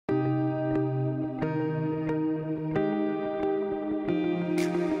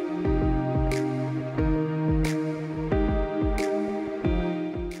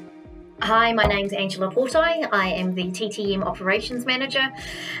Hi, my name's Angela Potae. I am the TTM Operations Manager.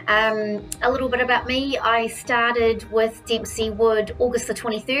 A little bit about me. I started with Dempsey Wood August the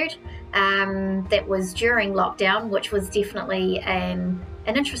 23rd. That was during lockdown, which was definitely an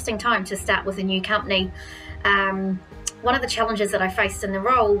interesting time to start with a new company. One of the challenges that I faced in the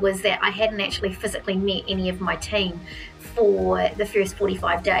role was that I hadn't actually physically met any of my team for the first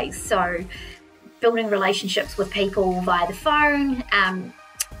 45 days. So building relationships with people via the phone,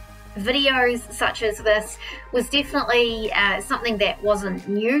 videos such as this was definitely something that wasn't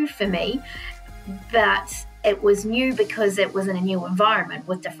new for me, but it was new because it was in a new environment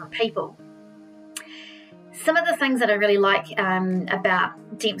with different people. Some of the things that I really like about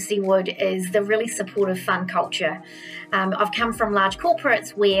Dempsey Wood is the really supportive, fun culture. I've come from large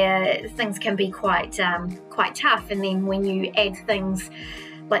corporates where things can be quite tough, and then when you add things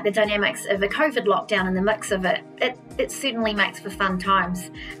like the dynamics of a COVID lockdown in the mix of it, it certainly makes for fun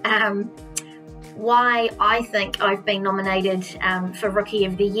times. Why I think I've been nominated for Rookie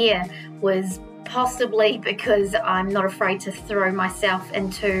of the Year was possibly because I'm not afraid to throw myself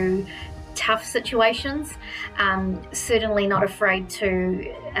into tough situations, certainly not afraid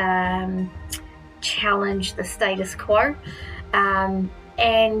to challenge the status quo,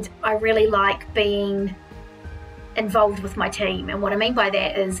 and I really like being involved with my team. And what I mean by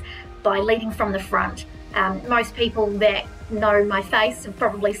that is by leading from the front. Most people that know my face have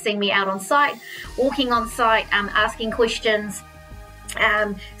probably seen me out on site, walking on site, asking questions, so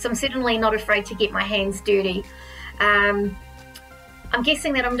I'm certainly not afraid to get my hands dirty. I'm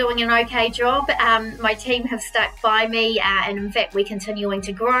guessing that I'm doing an okay job. My team have stuck by me, and in fact we're continuing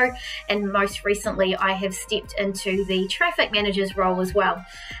to grow, and most recently I have stepped into the traffic manager's role as well.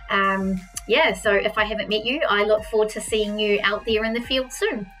 Yeah, so if I haven't met you, I look forward to seeing you out there in the field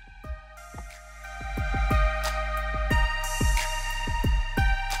soon.